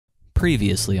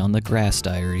Previously on the Grass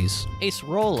Diaries.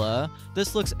 Acerola,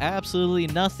 this looks absolutely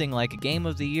nothing like Game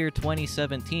of the Year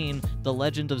 2017, The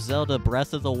Legend of Zelda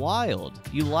Breath of the Wild.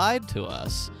 You lied to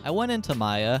us. I went into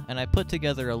Maya and I put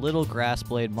together a little grass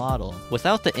blade model.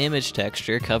 Without the image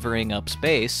texture covering up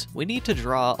space, we need to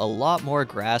draw a lot more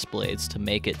grass blades to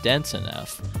make it dense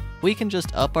enough. We can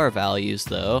just up our values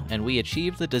though, and we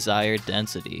achieve the desired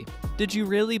density. Did you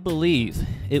really believe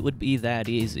it would be that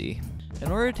easy?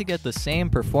 In order to get the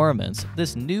same performance,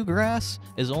 this new grass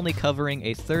is only covering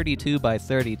a 32 by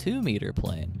 32 meter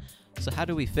plane. So how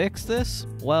do we fix this?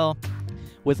 Well,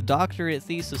 with doctorate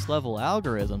thesis level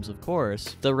algorithms, of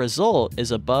course. The result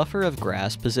is a buffer of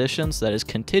grass positions that is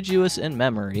contiguous in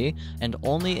memory and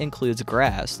only includes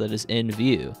grass that is in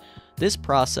view. This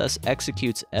process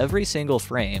executes every single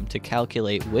frame to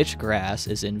calculate which grass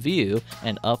is in view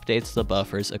and updates the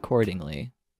buffers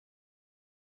accordingly.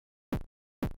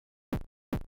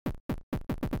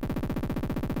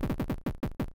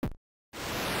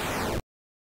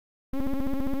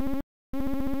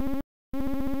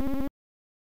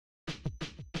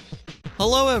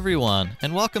 Hello everyone,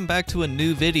 and welcome back to a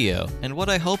new video, and what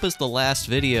I hope is the last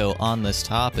video on this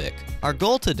topic. Our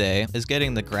goal today is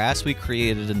getting the grass we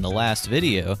created in the last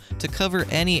video to cover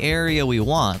any area we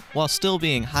want while still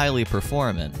being highly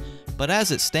performant. But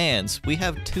as it stands, we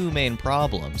have two main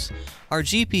problems. Our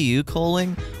GPU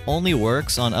culling only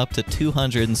works on up to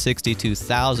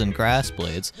 262,000 grass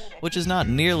blades, which is not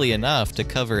nearly enough to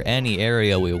cover any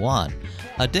area we want.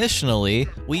 Additionally,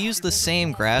 we use the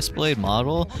same grass blade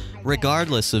model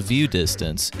regardless of view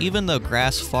distance, even though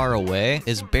grass far away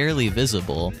is barely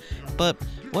visible. But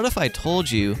what if I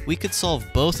told you we could solve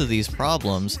both of these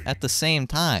problems at the same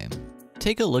time?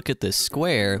 Take a look at this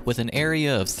square with an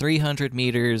area of 300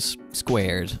 meters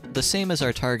squared, the same as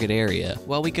our target area.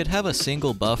 While we could have a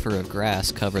single buffer of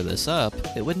grass cover this up,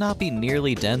 it would not be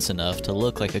nearly dense enough to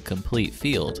look like a complete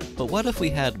field. But what if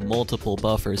we had multiple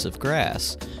buffers of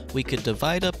grass? We could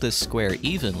divide up this square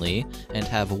evenly and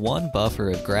have one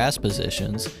buffer of grass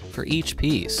positions for each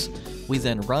piece. We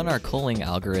then run our culling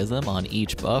algorithm on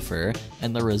each buffer,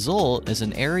 and the result is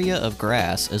an area of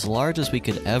grass as large as we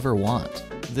could ever want.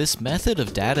 This method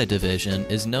of data division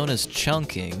is known as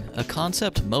chunking, a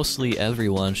concept mostly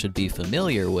everyone should be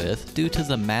familiar with due to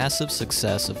the massive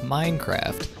success of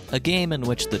Minecraft, a game in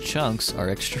which the chunks are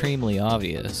extremely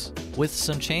obvious. With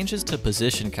some changes to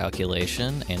position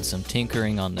calculation and some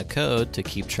tinkering on the code to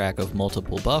keep track of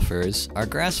multiple buffers, our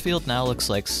grass field now looks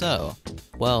like so.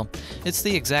 Well, it's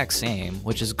the exact same,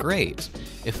 which is great.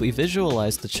 If we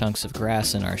visualize the chunks of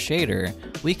grass in our shader,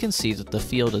 we can see that the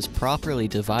field is properly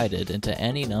divided into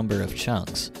any number of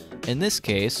chunks. In this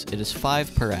case, it is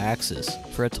 5 per axis,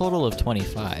 for a total of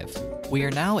 25. We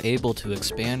are now able to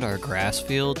expand our grass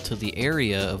field to the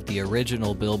area of the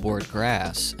original billboard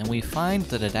grass, and we find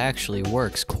that it actually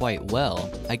works quite well.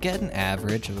 I get an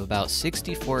average of about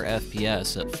 64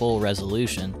 FPS at full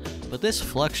resolution, but this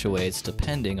fluctuates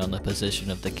depending on the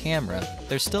position of the camera.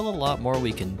 There's still a lot more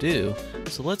we can do,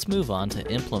 so let's move on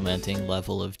to implementing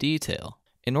level of detail.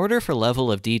 In order for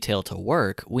level of detail to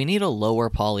work, we need a lower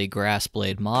poly grass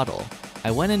blade model. I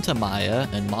went into Maya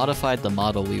and modified the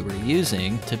model we were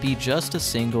using to be just a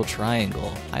single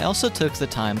triangle. I also took the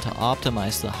time to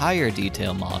optimize the higher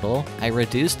detail model. I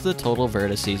reduced the total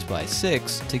vertices by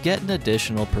 6 to get an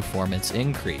additional performance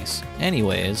increase.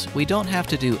 Anyways, we don't have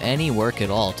to do any work at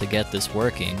all to get this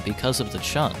working because of the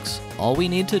chunks. All we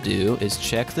need to do is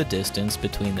check the distance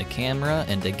between the camera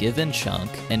and a given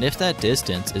chunk, and if that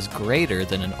distance is greater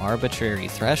than an arbitrary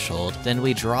threshold, then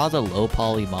we draw the low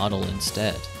poly model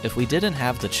instead. If we didn't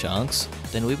have the chunks,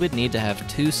 then we would need to have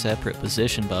 2 separate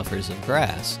position buffers of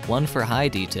grass, one for high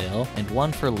detail and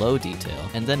one for low detail,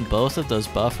 and then both of those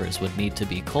buffers would need to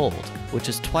be culled, which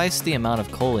is twice the amount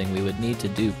of culling we would need to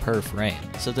do per frame.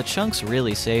 So the chunks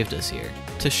really saved us here.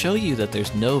 To show you that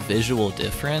there's no visual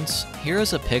difference, here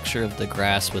is a picture of the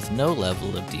grass with no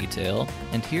level of detail,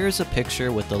 and here is a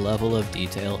picture with the level of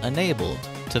detail enabled.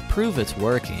 To prove it's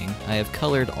working, I have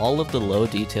colored all of the low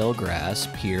detail grass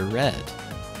pure red.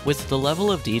 With the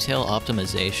level of detail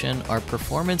optimization, our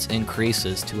performance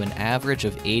increases to an average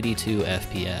of 82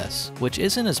 FPS, which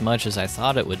isn't as much as I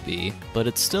thought it would be, but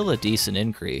it's still a decent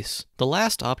increase. The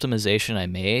last optimization I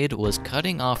made was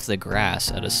cutting off the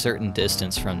grass at a certain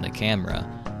distance from the camera.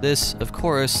 This, of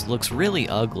course, looks really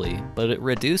ugly, but it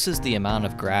reduces the amount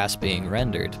of grass being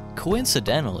rendered.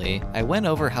 Coincidentally, I went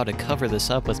over how to cover this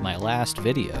up with my last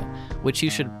video, which you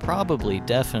should probably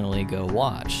definitely go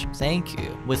watch. Thank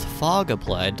you. With fog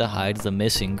applied to hide the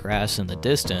missing grass in the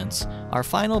distance, our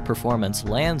final performance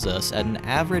lands us at an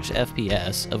average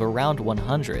FPS of around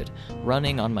 100,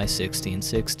 running on my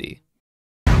 1660.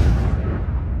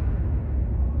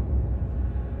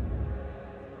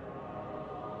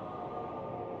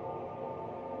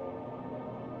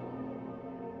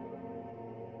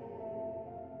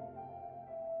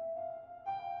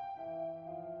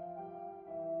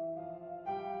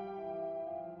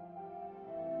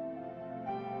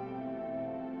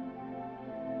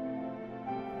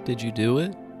 Did you do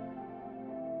it?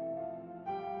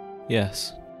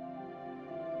 Yes.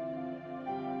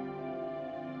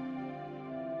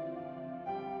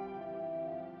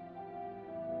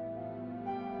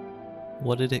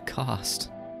 What did it cost?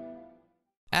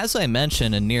 As I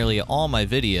mention in nearly all my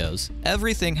videos,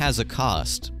 everything has a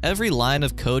cost. Every line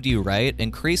of code you write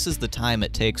increases the time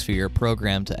it takes for your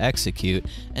program to execute,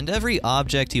 and every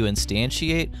object you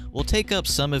instantiate will take up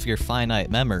some of your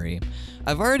finite memory.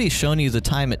 I've already shown you the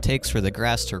time it takes for the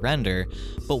grass to render,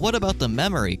 but what about the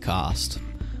memory cost?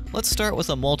 Let's start with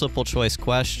a multiple choice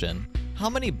question. How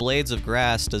many blades of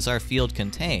grass does our field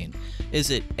contain?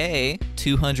 Is it A,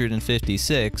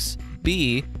 256,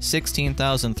 B,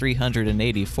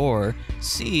 16,384,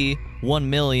 C,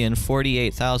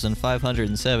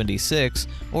 1,048,576,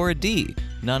 or D,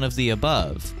 none of the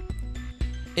above?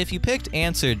 If you picked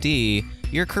answer D,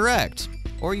 you're correct,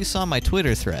 or you saw my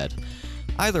Twitter thread.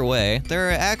 Either way, there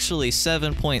are actually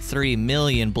 7.3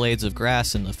 million blades of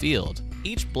grass in the field.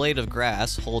 Each blade of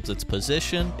grass holds its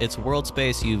position, its world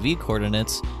space UV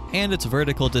coordinates, and its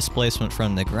vertical displacement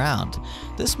from the ground.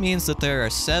 This means that there are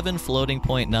 7 floating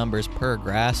point numbers per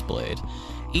grass blade.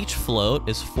 Each float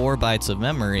is 4 bytes of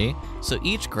memory, so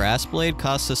each grass blade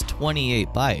costs us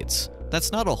 28 bytes.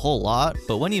 That's not a whole lot,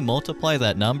 but when you multiply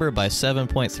that number by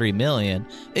 7.3 million,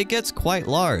 it gets quite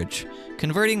large.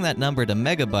 Converting that number to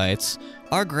megabytes,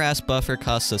 our grass buffer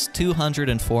costs us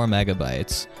 204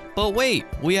 megabytes. But wait,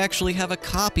 we actually have a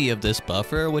copy of this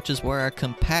buffer, which is where our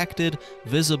compacted,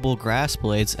 visible grass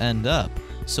blades end up.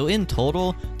 So in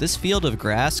total, this field of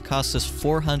grass costs us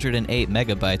 408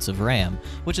 megabytes of RAM,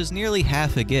 which is nearly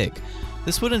half a gig.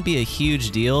 This wouldn't be a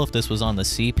huge deal if this was on the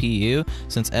CPU,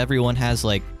 since everyone has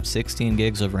like 16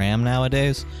 gigs of RAM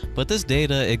nowadays, but this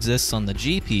data exists on the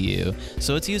GPU,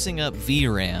 so it's using up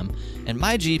VRAM, and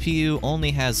my GPU only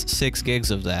has 6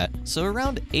 gigs of that, so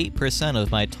around 8%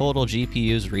 of my total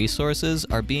GPU's resources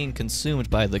are being consumed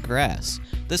by the grass.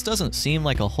 This doesn't seem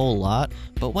like a whole lot,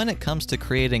 but when it comes to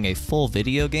creating a full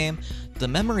video game, the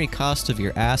memory cost of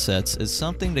your assets is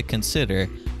something to consider,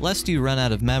 lest you run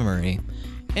out of memory.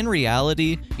 In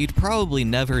reality, you'd probably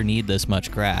never need this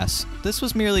much grass. This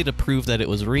was merely to prove that it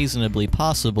was reasonably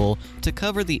possible to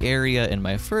cover the area in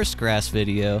my first grass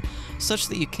video, such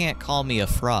that you can't call me a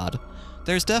fraud.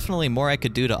 There's definitely more I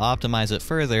could do to optimize it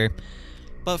further,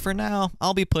 but for now,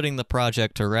 I'll be putting the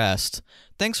project to rest.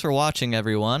 Thanks for watching,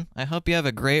 everyone. I hope you have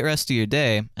a great rest of your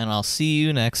day, and I'll see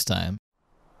you next time.